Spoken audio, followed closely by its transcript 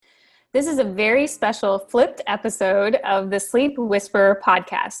This is a very special flipped episode of the Sleep Whisperer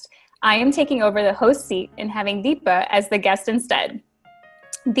podcast. I am taking over the host seat and having Deepa as the guest instead.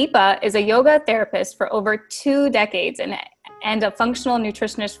 Deepa is a yoga therapist for over 2 decades and a functional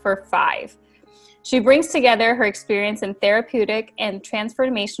nutritionist for 5. She brings together her experience in therapeutic and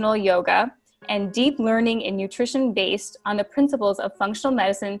transformational yoga and deep learning in nutrition based on the principles of functional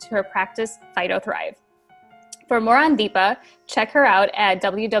medicine to her practice, PhytoThrive. For more on Deepa, check her out at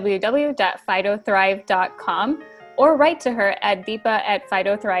www.phytothrive.com or write to her at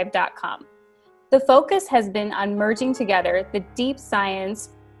deepa@phytothrive.com. The focus has been on merging together the deep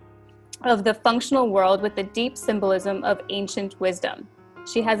science of the functional world with the deep symbolism of ancient wisdom.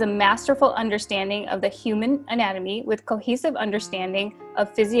 She has a masterful understanding of the human anatomy with cohesive understanding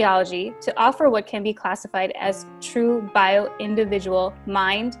of physiology to offer what can be classified as true bio-individual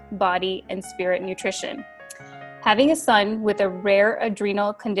mind, body, and spirit nutrition. Having a son with a rare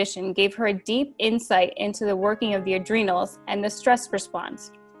adrenal condition gave her a deep insight into the working of the adrenals and the stress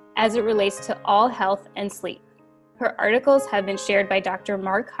response as it relates to all health and sleep. Her articles have been shared by Dr.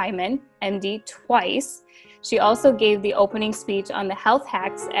 Mark Hyman, MD, twice. She also gave the opening speech on the health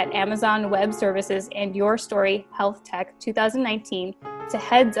hacks at Amazon Web Services and Your Story Health Tech 2019 to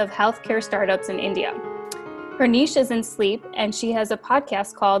heads of healthcare startups in India. Her niche is in sleep, and she has a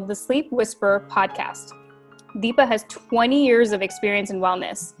podcast called the Sleep Whisperer Podcast. Deepa has 20 years of experience in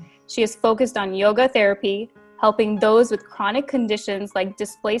wellness. She is focused on yoga therapy, helping those with chronic conditions like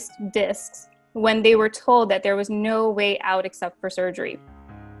displaced discs when they were told that there was no way out except for surgery.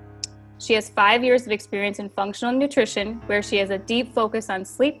 She has 5 years of experience in functional nutrition, where she has a deep focus on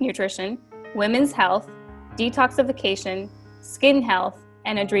sleep nutrition, women's health, detoxification, skin health,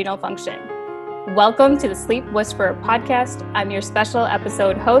 and adrenal function. Welcome to the Sleep Whisperer podcast. I'm your special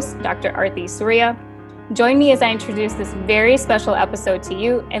episode host, Dr. Arti Surya. Join me as I introduce this very special episode to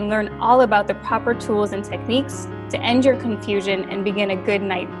you and learn all about the proper tools and techniques to end your confusion and begin a good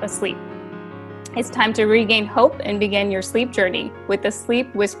night of sleep. It's time to regain hope and begin your sleep journey with the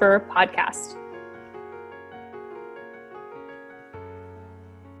Sleep Whisperer podcast.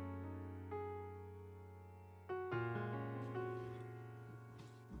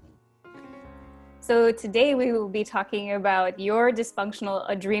 So today we will be talking about your dysfunctional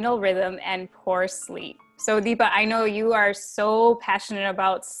adrenal rhythm and poor sleep. So Deepa, I know you are so passionate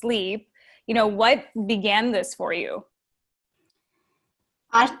about sleep. What began this for you?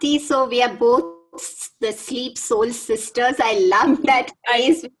 Aarti, so we are both the sleep soul sisters. I love that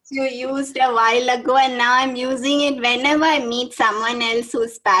phrase which you used a while ago, and now I'm using it whenever I meet someone else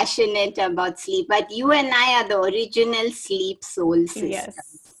who's passionate about sleep. But you and I are the original sleep soul sisters.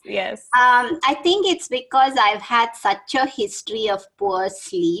 Yes. I think it's because I've had such a history of poor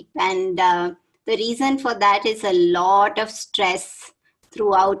sleep, and the reason for that is a lot of stress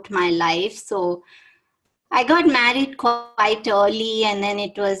throughout my life. So I got married quite early, and then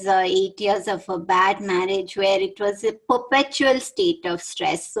it was 8 years of a bad marriage where it was a perpetual state of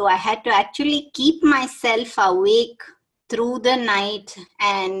stress. So I had to actually keep myself awake through the night,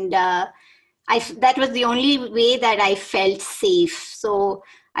 and that was the only way that I felt safe. So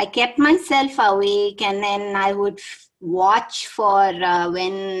I kept myself awake, and then I would watch for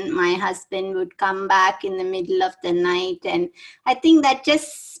when my husband would come back in the middle of the night. And I think that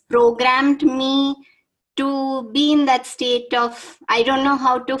just programmed me to be in that state of, I don't know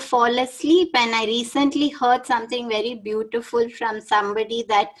how to fall asleep. And I recently heard something very beautiful from somebody,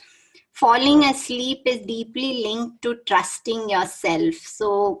 that falling asleep is deeply linked to trusting yourself.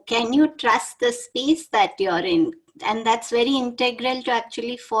 So can you trust the space that you're in? And that's very integral to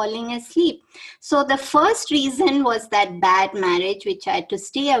actually falling asleep. So the first reason was that bad marriage, which I had to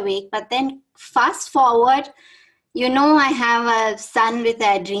stay awake. But then fast forward, I have a son with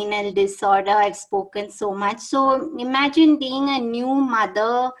adrenal disorder. I've spoken so much. So imagine being a new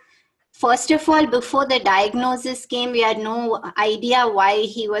mother. First of all, before the diagnosis came, we had no idea why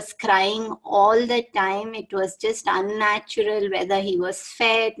he was crying all the time. It was just unnatural, whether he was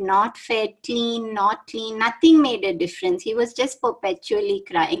fed, not fed, clean, not clean. Nothing made a difference. He was just perpetually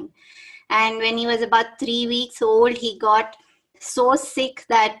crying. And when he was about 3 weeks old, he got so sick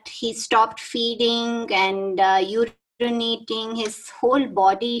that he stopped feeding and urinating. His whole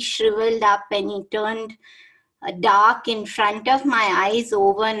body shriveled up, and he turned dark in front of my eyes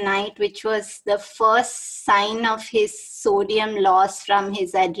overnight, which was the first sign of his sodium loss from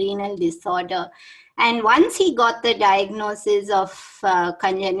his adrenal disorder. And once he got the diagnosis of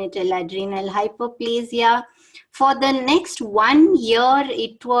congenital adrenal hyperplasia, for the next 1 year,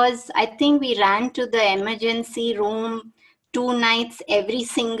 it was, I think we ran to the emergency room 2 nights every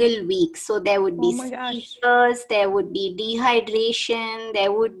single week. So there would be Oh my gosh. seizures, there would be dehydration,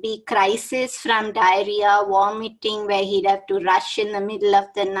 there would be crisis from diarrhea, vomiting, where he'd have to rush in the middle of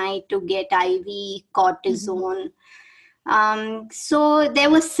the night to get IV cortisone. So there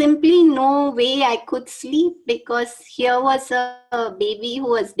was simply no way I could sleep, because here was a baby who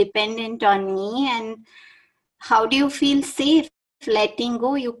was dependent on me. And how do you feel safe letting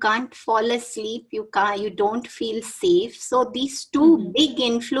go? You can't fall asleep, you don't feel safe. So these two big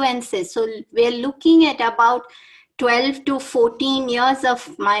influences. So we're looking at about 12 to 14 years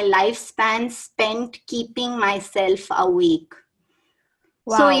of my lifespan spent keeping myself awake.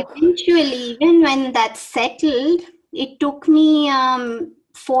 So Wow. eventually, even when that settled, it took me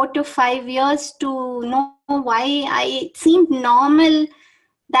 4 to 5 years to know why. It seemed normal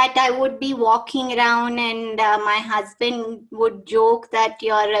that I would be walking around, and my husband would joke that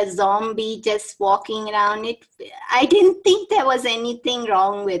you're a zombie just walking around. I didn't think there was anything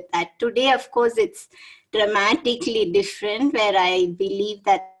wrong with that. Today, of course, it's dramatically different, where I believe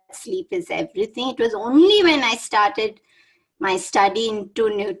that sleep is everything. It was only when I started my study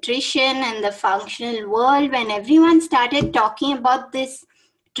into nutrition and the functional world, when everyone started talking about this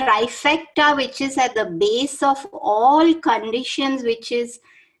trifecta, which is at the base of all conditions, which is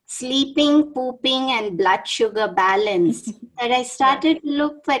sleeping, pooping, and blood sugar balance, that I Yeah. started to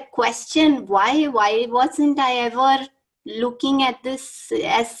look at question why wasn't I ever looking at this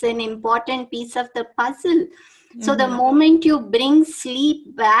as an important piece of the puzzle. So the moment you bring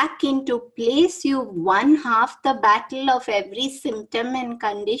sleep back into place, you've won half the battle of every symptom and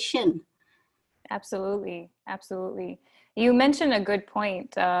condition. Absolutely, absolutely. You mentioned a good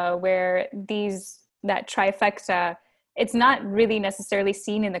point where that trifecta, it's not really necessarily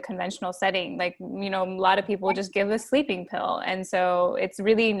seen in the conventional setting. Like, a lot of people just give a sleeping pill. And so it's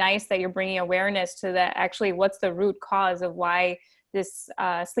really nice that you're bringing awareness to that. Actually, what's the root cause of why this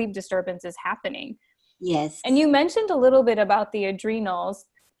sleep disturbance is happening? Yes. And you mentioned a little bit about the adrenals.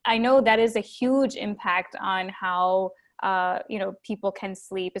 I know that is a huge impact on how people can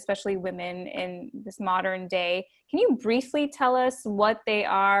sleep, especially women in this modern day. Can you briefly tell us what they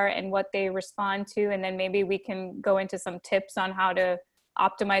are and what they respond to, and then maybe we can go into some tips on how to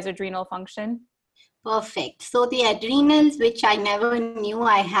optimize adrenal function? Perfect. So the adrenals, which I never knew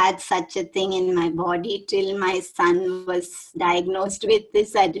I had such a thing in my body till my son was diagnosed with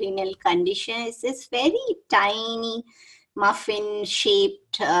this adrenal condition, is this very tiny muffin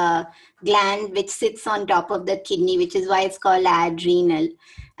shaped gland which sits on top of the kidney, which is why it's called adrenal.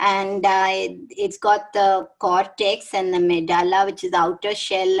 And it's got the cortex and the medulla, which is the outer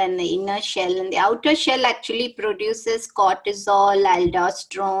shell and the inner shell. And the outer shell actually produces cortisol,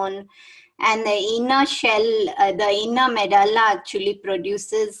 aldosterone, and the inner shell, the inner medulla actually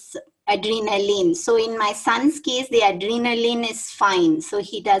produces adrenaline. So in my son's case, the adrenaline is fine. So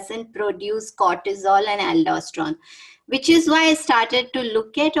he doesn't produce cortisol and aldosterone, which is why I started to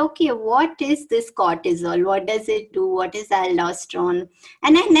look at, okay, what is this cortisol? What does it do? What is aldosterone?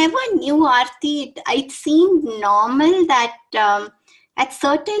 And I never knew, Aarti. It seemed normal that at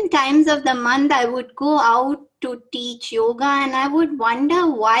certain times of the month, I would go out to teach yoga, and I would wonder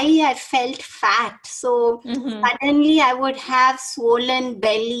why I felt fat. So suddenly I would have swollen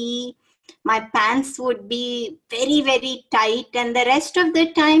belly. My pants would be very, very tight, and the rest of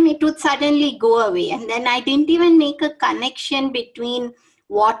the time it would suddenly go away. And then I didn't even make a connection between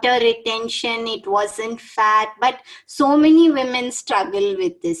water retention, it wasn't fat. But so many women struggle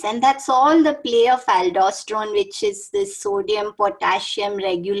with this, and that's all the play of aldosterone, which is this sodium potassium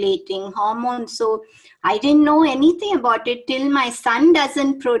regulating hormone. So I didn't know anything about it till my son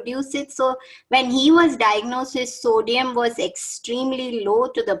doesn't produce it. So when he was diagnosed, his sodium was extremely low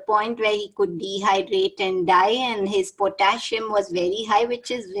to the point where he could dehydrate and die, and his potassium was very high, which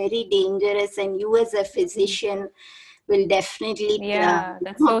is very dangerous. And you as a physician will definitely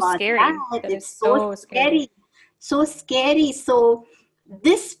That's know so about scary. that. That is It's so so scary. scary. So scary. So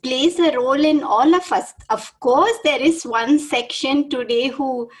this plays a role in all of us. Of course, there is one section today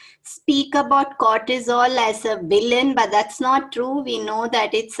who speak about cortisol as a villain, but that's not true. We know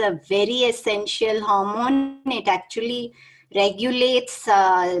that it's a very essential hormone. It actually regulates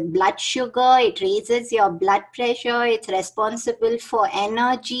blood sugar, it raises your blood pressure, it's responsible for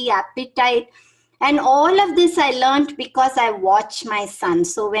energy, appetite. And all of this I learned because I watch my son.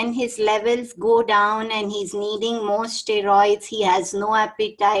 So when his levels go down and he's needing more steroids, he has no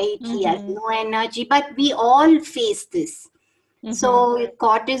appetite, he has no energy. But we all face this. So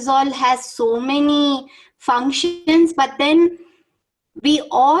cortisol has so many functions, but then we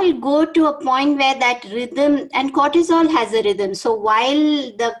all go to a point where that rhythm, and cortisol has a rhythm. So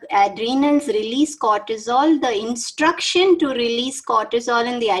while the adrenals release cortisol, the instruction to release cortisol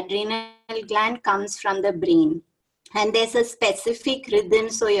in the adrenal gland comes from the brain. And there's a specific rhythm.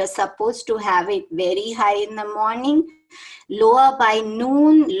 So you're supposed to have it very high in the morning, lower by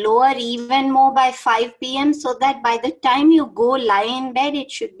noon, lower even more by 5 p.m. so that by the time you go lie in bed, it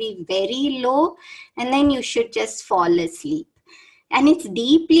should be very low, and then you should just fall asleep. And it's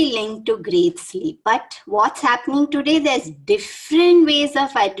deeply linked to great sleep. But what's happening today, there's different ways of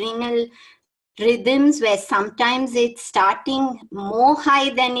adrenal rhythms where sometimes it's starting more high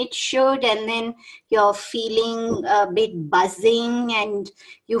than it should, and then you're feeling a bit buzzing and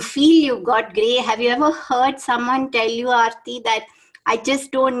you feel you've got gray. Have you ever heard someone tell you, Aarti, that I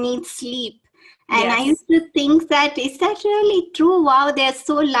just don't need sleep? And I Yes. used to think that, is that really true? Wow, they're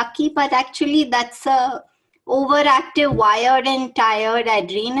so lucky. But actually, that's a overactive, wired and tired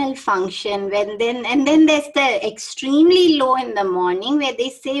adrenal function. And then there's the extremely low in the morning where they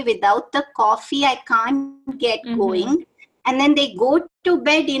say, without the coffee I can't get going. And then they go to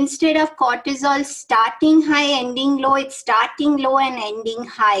bed, instead of cortisol starting high ending low, it's starting low and ending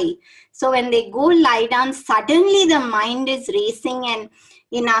high. So when they go lie down, suddenly the mind is racing. And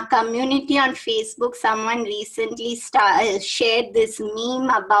in our community on Facebook, someone recently shared this meme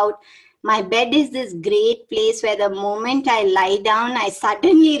about, my bed is this great place where the moment I lie down, I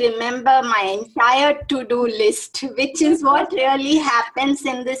suddenly remember my entire to-do list, which is what really happens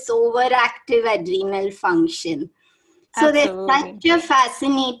in this overactive adrenal function. So there's Absolutely. such a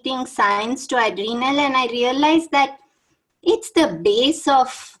fascinating science to adrenal, and I realized that it's the base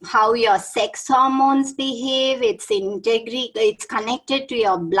of how your sex hormones behave. It's connected to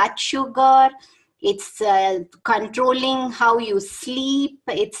your blood sugar. It's controlling how you sleep.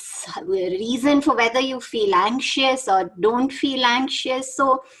 It's a reason for whether you feel anxious or don't feel anxious.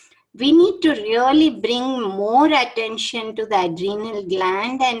 So we need to really bring more attention to the adrenal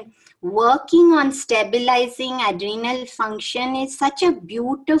gland, and working on stabilizing adrenal function is such a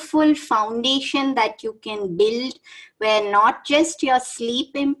beautiful foundation that you can build, where not just your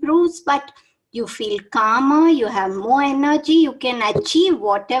sleep improves, but you feel calmer, you have more energy, you can achieve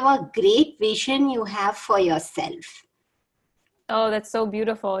whatever great vision you have for yourself. Oh, that's so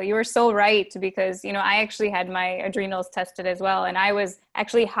beautiful. You were so right, because, I actually had my adrenals tested as well, and I was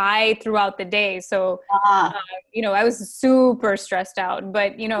actually high throughout the day. So, uh, Ah, I was super stressed out,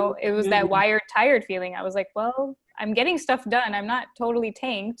 but, it was that mm, wired, tired feeling. I was like, well, I'm getting stuff done. I'm not totally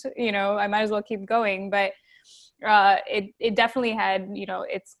tanked, I might as well keep going. But it definitely had,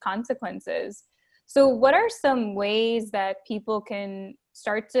 its consequences. So what are some ways that people can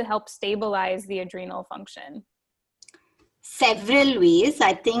start to help stabilize the adrenal function? several ways.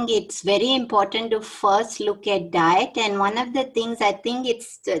 I think it's very important to first look at diet, and one of the things I think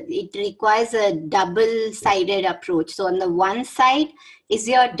it requires a double-sided approach. So on the one side is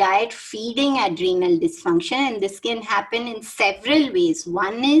your diet feeding adrenal dysfunction, and this can happen in several ways.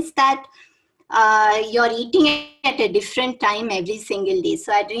 One is that you're eating at a different time every single day.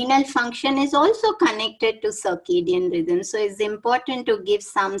 So adrenal function is also connected to circadian rhythm. So it's important to give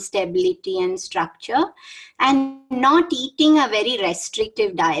some stability and structure, and not eating a very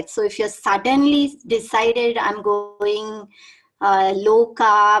restrictive diet. So if you're suddenly decided, I'm going low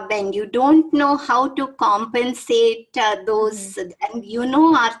carb, and you don't know how to compensate Mm-hmm. those, and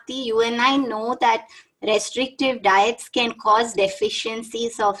Aarti, you and I know that restrictive diets can cause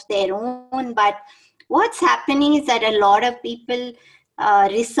deficiencies of their own. But what's happening is that a lot of people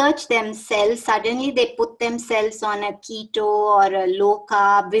research themselves. Suddenly they put themselves on a keto or a low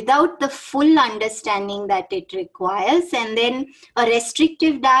carb without the full understanding that it requires. And then a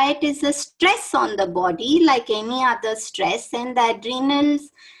restrictive diet is a stress on the body like any other stress, and the adrenals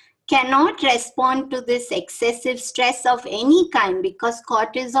cannot respond to this excessive stress of any kind, because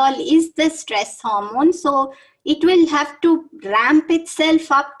cortisol is the stress hormone. So it will have to ramp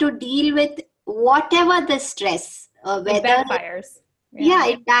itself up to deal with whatever the stress, It whether backfires. yeah, Yeah.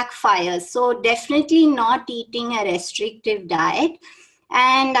 it backfires. So definitely not eating a restrictive diet.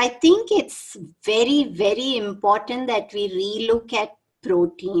 And I think it's very, very important that we relook at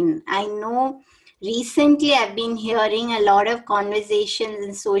protein. I know recently I've been hearing a lot of conversations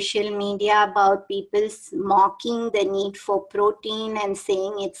in social media about people mocking the need for protein and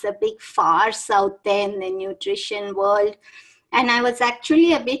saying it's a big farce out there in the nutrition world. And I was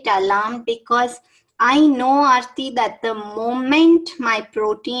actually a bit alarmed, because I know, Aarti, that the moment my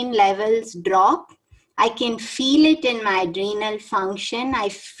protein levels drop, I can feel it in my adrenal function. I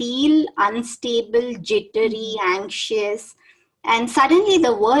feel unstable, jittery, Mm-hmm. anxious. And suddenly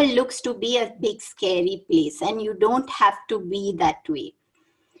the world looks to be a big scary place, and you don't have to be that way.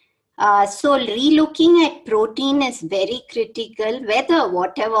 So relooking at protein is very critical, whether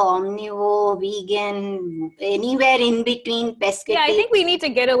whatever, omnivore, vegan, anywhere in between, Yeah, I pescatarian. think we need to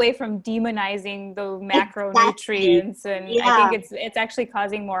get away from demonizing the Exactly. macronutrients, and I think Yeah, it's actually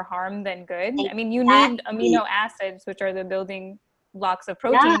causing more harm than good. I mean, you need exactly. amino acids, which are the building blocks of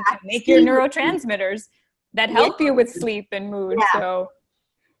Yeah, protein, to make your absolutely. neurotransmitters that Yes. help you with sleep and mood. Yeah. So,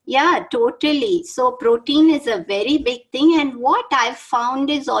 Yeah, totally. So protein is a very big thing. And what I've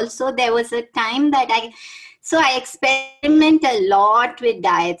found is also there was a time that I experiment a lot with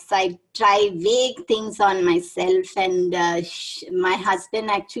diets. I try vague things on myself. And my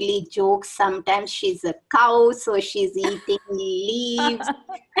husband actually jokes sometimes she's a cow, so she's eating leaves.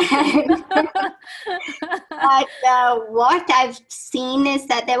 But what I've seen is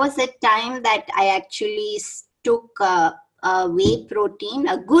that there was a time that I actually took whey protein,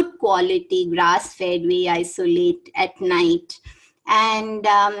 a good quality grass-fed whey isolate at night, and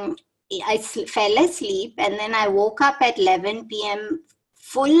fell asleep, and then I woke up at 11 p.m.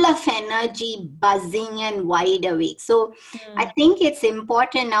 full of energy, buzzing and wide awake. So I think it's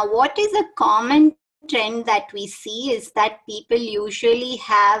important. Now, what is a common trend that we see is that people usually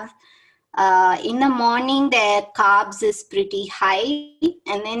have in the morning their carbs is pretty high,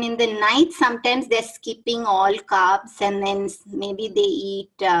 and then in the night sometimes they're skipping all carbs, and then maybe they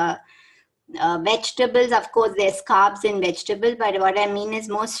eat vegetables. Of course there's carbs in vegetable, but what I mean is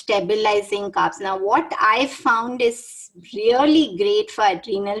more stabilizing carbs. Now what I found is really great for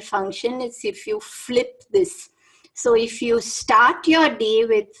adrenal function is if you flip this. So if you start your day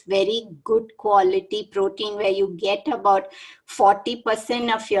with very good quality protein, where you get about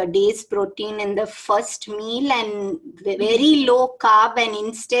 40% of your day's protein in the first meal, and very low carb, and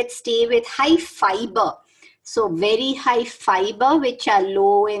instead stay with high fiber. So very high fiber, which are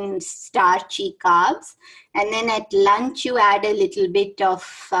low in starchy carbs. And then at lunch, you add a little bit of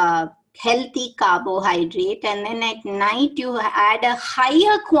healthy carbohydrate. And then at night, you add a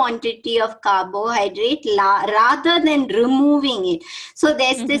higher quantity of carbohydrate rather than removing it. So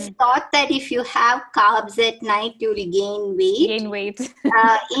there's this thought that if you have carbs at night, you'll gain weight. gain weight.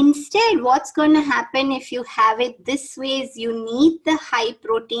 Instead, what's going to happen if you have it this way is you need the high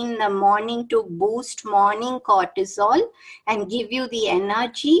protein in the morning to boost morning cortisol and give you the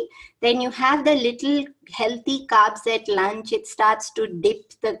energy. Then you have the little healthy carbs at lunch. It starts to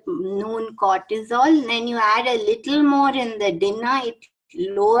dip the noon cortisol. And then you add a little more in the dinner. It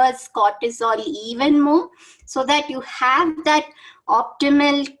lowers cortisol even more, so that you have that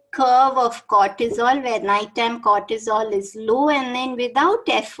optimal curve of cortisol where nighttime cortisol is low, and then without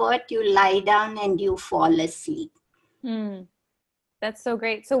effort you lie down and you fall asleep. That's so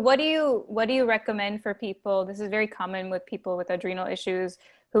great. So what do you recommend for people? This is very common with people with adrenal issues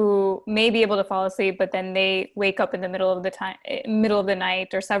who may be able to fall asleep, but then they wake up in the middle of the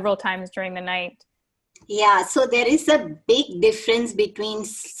night or several times during the night. Yeah, so there is a big difference between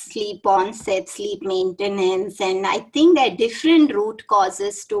sleep onset, sleep maintenance, and I think there are different root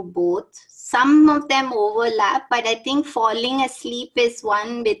causes to both. Some of them overlap, but I think falling asleep is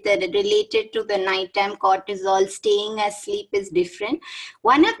one with related to the nighttime cortisol. Staying asleep is different.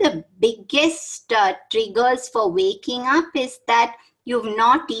 One of the biggest triggers for waking up is that you've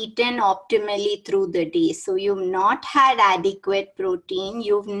not eaten optimally through the day. So you've not had adequate protein.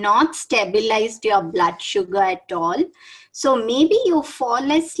 You've not stabilized your blood sugar at all. So maybe you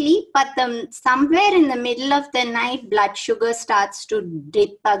fall asleep, but somewhere in the middle of the night, blood sugar starts to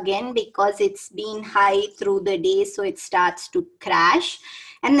dip again because it's been high through the day. So it starts to crash.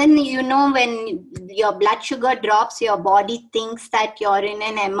 And then, when your blood sugar drops, your body thinks that you're in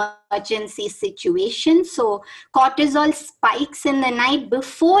an emergency situation. So cortisol spikes in the night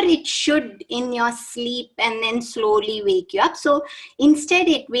before it should in your sleep, and then slowly wake you up. So instead,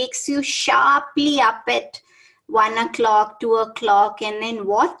 it wakes you sharply up at 1 o'clock, 2 o'clock. And then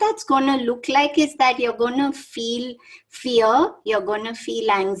what that's going to look like is that you're going to feel fear, you're going to feel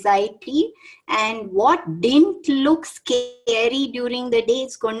anxiety, and what didn't look scary during the day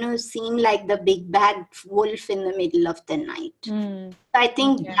is going to seem like the big bad wolf in the middle of the night. I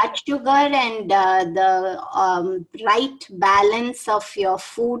think blood sugar and the right balance of your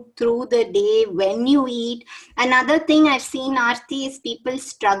food through the day when you eat. Another thing I've seen, Aarti, is people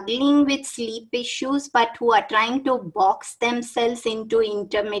struggling with sleep issues, but who are trying to box themselves into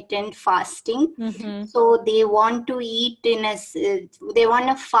intermittent fasting. So they want to eat they want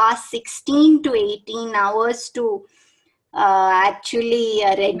to fast 16 to 18 hours to actually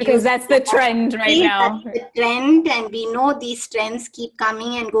Because reduce. that's the trend right now. That's the trend, and we know these trends keep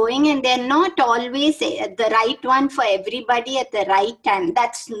coming and going, and they're not always the right one for everybody at the right time.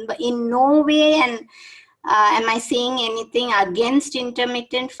 That's in no way, and am I saying anything against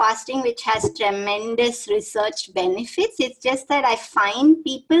intermittent fasting, which has tremendous research benefits? It's just that I find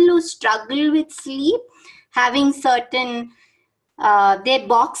people who struggle with sleep having certain they're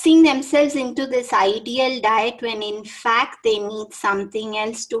boxing themselves into this ideal diet when in fact they need something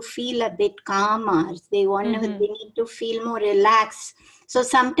else to feel a bit calmer. They need to feel more relaxed. So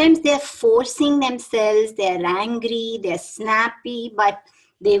sometimes they're forcing themselves, they're angry, they're snappy, but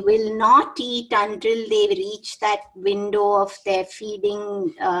they will not eat until they reach that window of their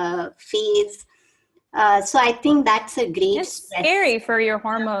feeding phase. So I think that's a great It's stress. scary for your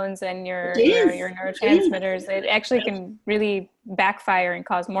hormones and your, It you know, is. your neurotransmitters. It actually can really backfire and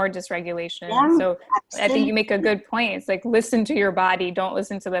cause more dysregulation. Yeah, So I think you absolutely. make a good point. It's like, listen to your body, don't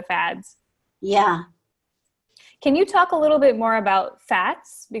listen to the fads. Yeah. Can you talk a little bit more about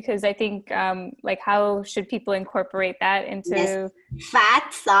fats? Because I think, like, how should people incorporate that into? Yes,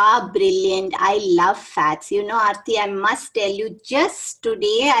 fats are brilliant. I love fats. You know, Aarti, I must tell you, just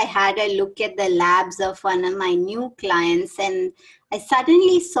today I had a look at the labs of one of my new clients, and I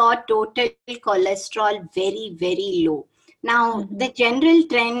suddenly saw total cholesterol very, very low. Now, the general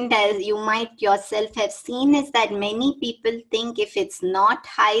trend, as you might yourself have seen, is that many people think if it's not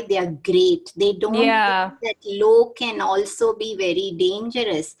high, they are great. They don't Yeah. think that low can also be very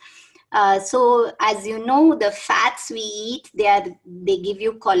dangerous. So as you know, the fats we eat, they give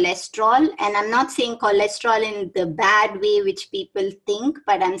you cholesterol, and I'm not saying cholesterol in the bad way which people think,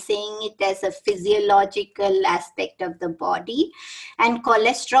 but I'm saying it as a physiological aspect of the body. And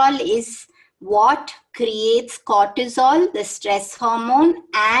cholesterol is what creates cortisol, the stress hormone,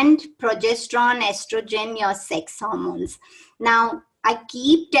 and progesterone, estrogen, your sex hormones. Now, I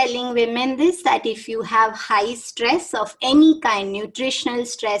keep telling women this, that if you have high stress of any kind, nutritional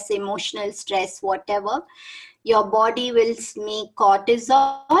stress, emotional stress, whatever, your body will make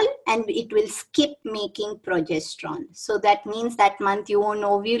cortisol and it will skip making progesterone. So that means that month you won't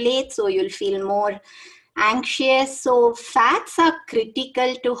ovulate, so you'll feel more anxious. So fats are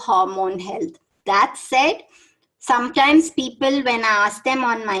critical to hormone health. That said, sometimes people, when I ask them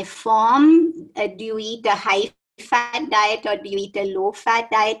on my form, do you eat a high fat diet or do you eat a low fat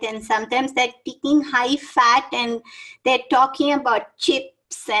diet? And sometimes they're taking high fat and they're talking about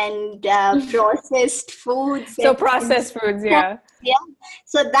chips and processed foods. So processed foods, yeah. Yeah.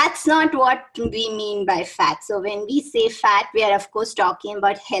 So that's not what we mean by fat. So when we say fat, we are of course talking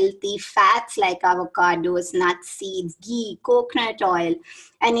about healthy fats like avocados, nuts, seeds, ghee, coconut oil.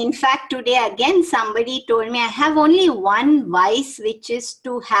 And in fact, today again, somebody told me I have only one vice, which is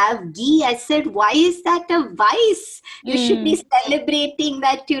to have ghee. I said, why is that a vice? You should be celebrating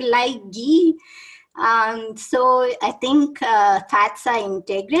that you like ghee. So I think fats are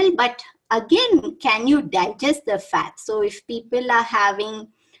integral, but again, can you digest the fat? So if people are having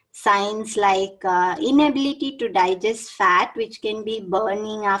signs like inability to digest fat, which can be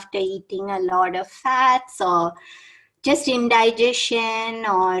burning after eating a lot of fats, or just indigestion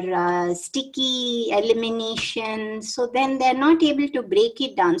or sticky elimination, so then they're not able to break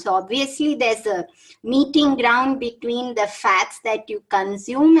it down. So obviously there's a meeting ground between the fats that you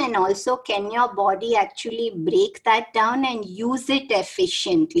consume and also can your body actually break that down and use it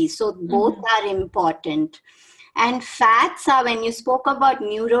efficiently. So both are important. And fats are, when you spoke about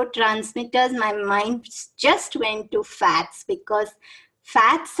neurotransmitters, my mind just went to fats, because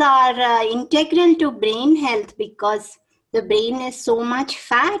fats are integral to brain health, because the brain is so much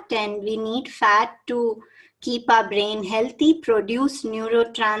fat and we need fat to keep our brain healthy, produce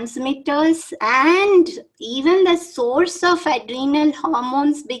neurotransmitters, and even the source of adrenal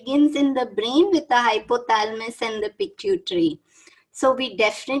hormones begins in the brain with the hypothalamus and the pituitary. So we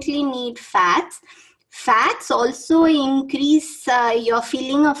definitely need fats. Fats also increase your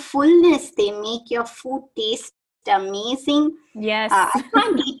feeling of fullness. They make your food taste amazing. Yes. I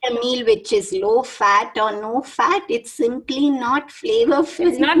can't eat a meal which is low fat or no fat. It's simply not flavorful.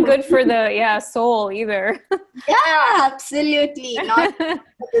 It's not good for the soul either. Yeah, absolutely. Not for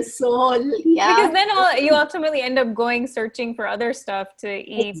the soul. Yeah. Because then you ultimately end up going searching for other stuff to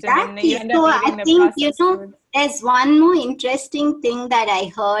eat, Exactly. and then you end up So eating I the think, processed foods. there's one more interesting thing that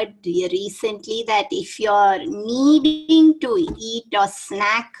I heard recently, that if you're needing to eat or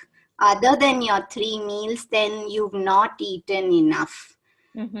snack other than your 3 meals, then you've not eaten enough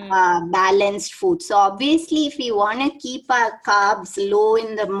balanced food. So obviously, if we want to keep our carbs low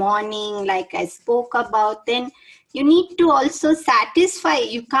in the morning, like I spoke about, then you need to also satisfy.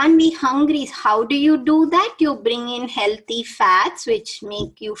 You can't be hungry. How do you do that? You bring in healthy fats which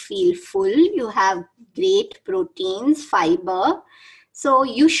make you feel full. You have great proteins, fiber. So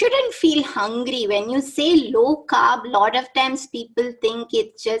you shouldn't feel hungry. When you say low carb, a lot of times people think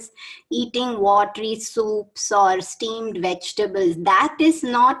it's just eating watery soups or steamed vegetables. That is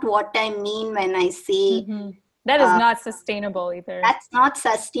not what I mean when I say that is not sustainable either. that's not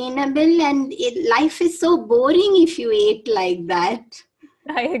sustainable, and life is so boring if you ate like that.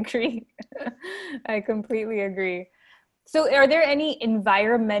 I agree. I completely agree. So are there any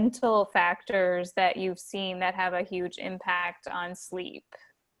environmental factors that you've seen that have a huge impact on sleep?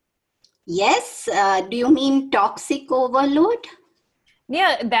 Yes. Do you mean toxic overload?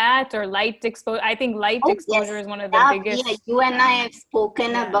 Yeah, that or light exposure. I think light exposure is one of the biggest. Yeah, you and I have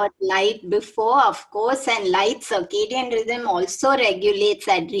spoken about light before, of course, and light circadian rhythm also regulates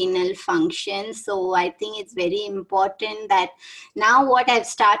adrenal function. So I think it's very important that now what I've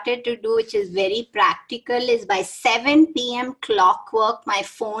started to do, which is very practical, is by 7 p.m. clockwork, my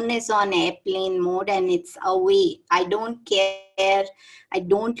phone is on airplane mode and it's away. I don't care. I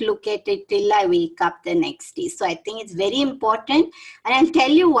don't look at it till I wake up the next day. So I think it's very important. And I'll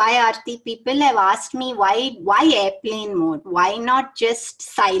tell you why, Aarti. People have asked me why airplane mode? Why not just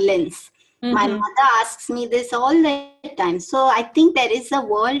silence? My mother asks me this all the time. So I think there is a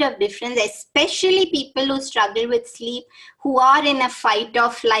world of difference, especially people who struggle with sleep, who are in a fight or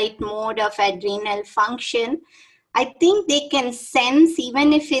flight mode of adrenal function. I think they can sense,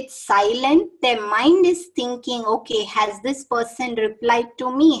 even if it's silent, their mind is thinking, okay, has this person replied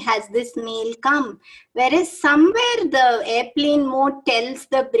to me? Has this mail come? Whereas somewhere the airplane mode tells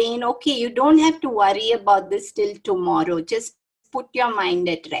the brain, okay, you don't have to worry about this till tomorrow. Just put your mind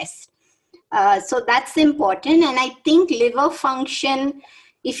at rest. So that's important. And I think liver function,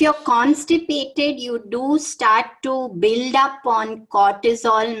 if you're constipated, you do start to build up on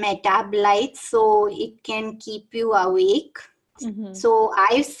cortisol metabolites, so it can keep you awake. So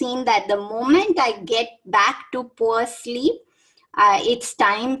I've seen that the moment I get back to poor sleep, it's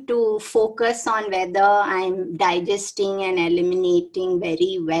time to focus on whether I'm digesting and eliminating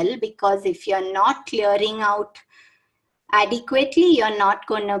very well, because if you're not clearing out adequately, you're not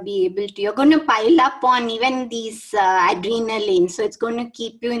going to be able to, you're going to pile up on even these adrenaline. So it's going to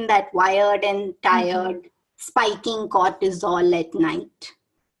keep you in that wired and tired, spiking cortisol at night.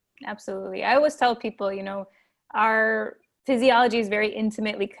 Absolutely. I always tell people, our physiology is very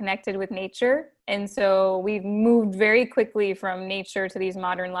intimately connected with nature. And so we've moved very quickly from nature to these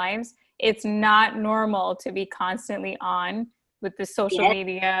modern lives. It's not normal to be constantly on with the social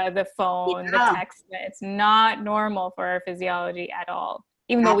media, the phone, the text. It's not normal for our physiology at all,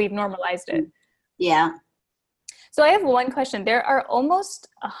 even though we've normalized it. Yeah. So I have one question. There are almost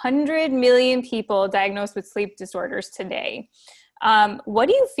 100 million people diagnosed with sleep disorders today. What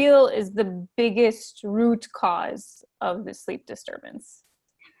do you feel is the biggest root cause of the sleep disturbance?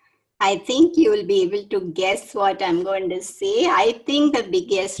 I think you will be able to guess what I'm going to say. I think the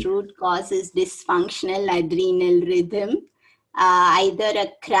biggest root cause is dysfunctional adrenal rhythm. Either a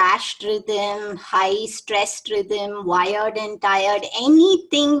crashed rhythm, high stressed rhythm, wired and tired,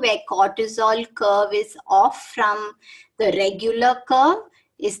 anything where cortisol curve is off from the regular curve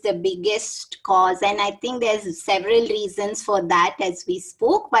is the biggest cause. And I think there's several reasons for that, as we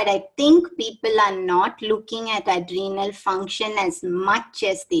spoke, but I think people are not looking at adrenal function as much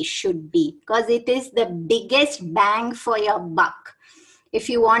as they should be, because it is the biggest bang for your buck. If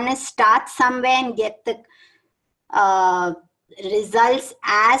you want to start somewhere and get the results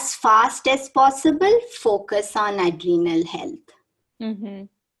as fast as possible, focus on adrenal health.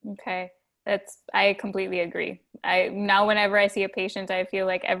 Okay. I completely agree. Now whenever I see a patient, I feel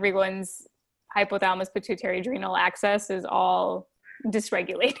like everyone's hypothalamus pituitary adrenal axis is all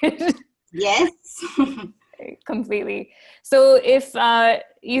dysregulated. Yes. Completely. So if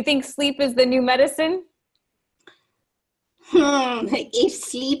you think sleep is the new medicine? If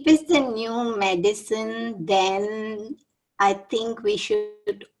sleep is the new medicine, then I think we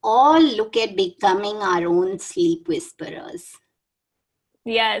should all look at becoming our own sleep whisperers.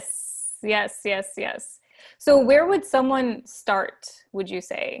 Yes. So where would someone start, would you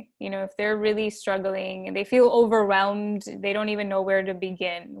say? If they're really struggling and they feel overwhelmed, they don't even know where to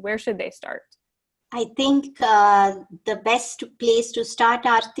begin, where should they start? I think the best place to start,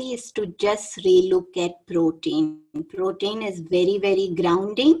 Aarti, is to just relook at protein. Protein is very, very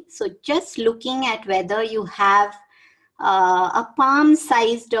grounding. So just looking at whether you have a palm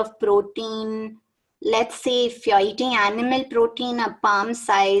sized of protein. Let's say if you're eating animal protein, a palm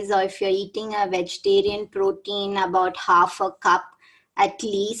size, or if you're eating a vegetarian protein, about half a cup at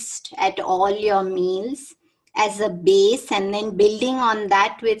least at all your meals. as a base, and then building on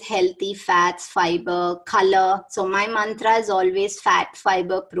that with healthy fats, fiber, color. So my mantra is always fat,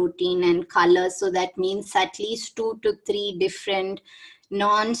 fiber, protein, and color. So that means at least 2 to 3 different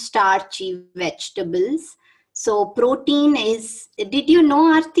non-starchy vegetables. So protein is, did you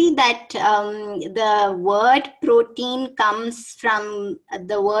know, Arti, that the word protein comes from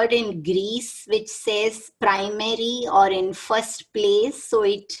the word in Greece, which says primary or in first place. So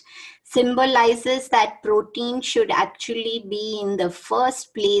it symbolizes that protein should actually be in the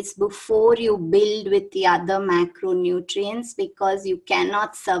first place before you build with the other macronutrients, because you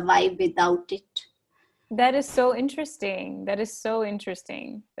cannot survive without it. That is so interesting. That is so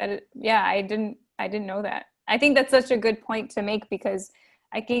interesting. Yeah, I didn't know that. I think that's such a good point to make, because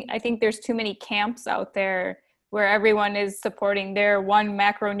I think there's too many camps out there where everyone is supporting their one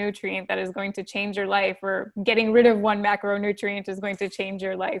macronutrient that is going to change your life, or getting rid of one macronutrient is going to change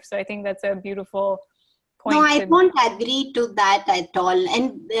your life. So I think that's a beautiful point. No, I don't agree to that at all.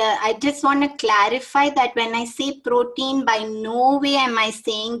 And I just want to clarify that when I say protein, by no way am I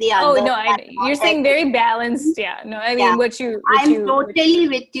saying the other. Oh, no, you're saying very balanced. Yeah, no, I mean, yeah. I'm totally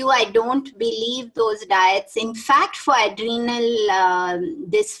with you. I don't believe those diets. In fact, for adrenal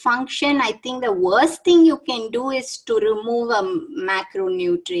dysfunction, I think the worst thing you can do is to remove a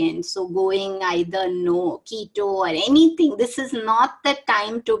macronutrient. So going either keto or anything. This is not the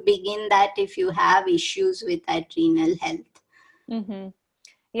time to begin that if you have issues with adrenal health. Mm-hmm.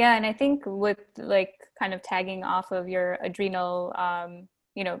 Yeah, and I think with like kind of tagging off of your adrenal,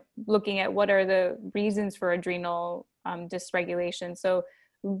 looking at what are the reasons for adrenal dysregulation. So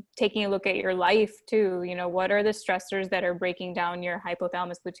taking a look at your life too, what are the stressors that are breaking down your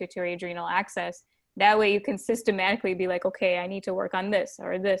hypothalamus pituitary adrenal axis? That way you can systematically be like, okay, I need to work on this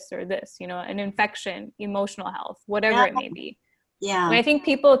or this or this, an infection, emotional health, whatever it may be. Yeah. And I think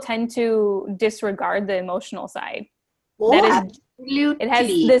people tend to disregard the emotional side. Oh, absolutely. It has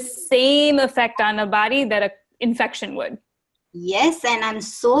the same effect on a body that an infection would. Yes, and I'm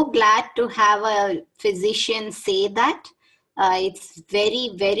so glad to have a physician say that. It's very,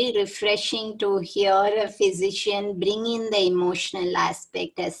 very refreshing to hear a physician bring in the emotional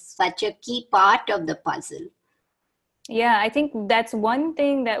aspect as such a key part of the puzzle. Yeah, I think that's one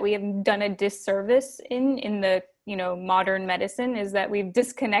thing that we have done a disservice in the modern medicine, is that we've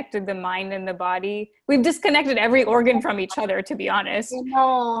disconnected the mind and the body. We've disconnected every organ from each other, to be honest.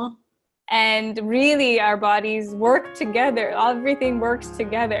 And really our bodies work together. Everything works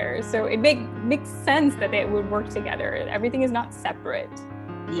together. So it makes sense that they would work together. Everything is not separate.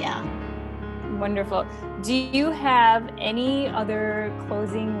 Yeah. Wonderful. Do you have any other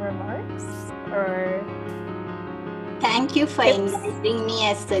closing remarks or... Thank you for inviting me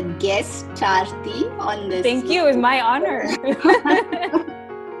as a guest, Arti, on this. Thank you. It was my honor.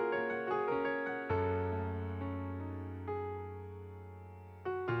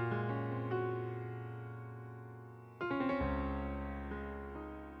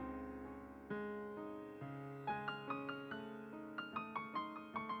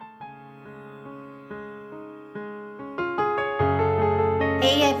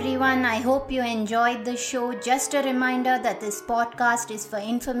 Hey everyone, I hope you enjoyed the show. Just a reminder that this podcast is for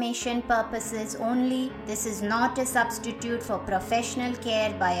information purposes only. This is not a substitute for professional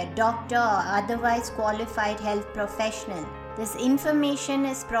care by a doctor or otherwise qualified health professional. This information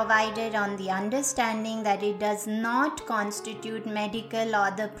is provided on the understanding that it does not constitute medical or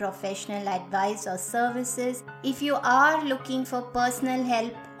other professional advice or services. If you are looking for personal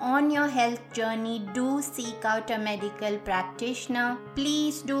help on your health journey, do seek out a medical practitioner.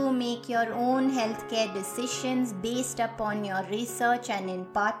 Please do make your own healthcare decisions based upon your research and in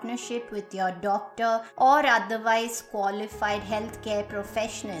partnership with your doctor or otherwise qualified healthcare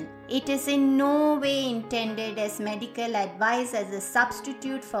professional. It is in no way intended as medical advice, as a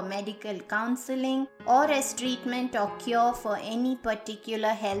substitute for medical counseling, or as treatment or cure for any particular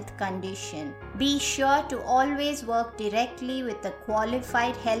health condition. Be sure to always work directly with a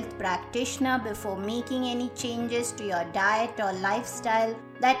qualified health practitioner before making any changes to your diet or lifestyle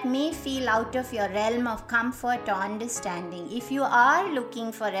that may feel out of your realm of comfort or understanding. If you are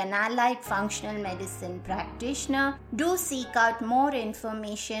looking for an allied functional medicine practitioner, do seek out more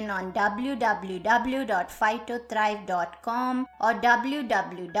information on www.phytothrive.com or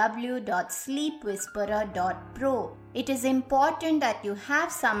www.sleepwhisperer.pro. It is important that you have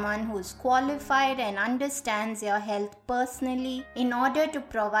someone who is qualified and understands your health personally in order to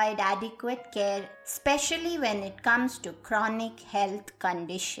provide adequate care, especially when it comes to chronic health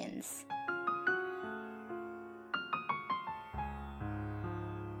conditions.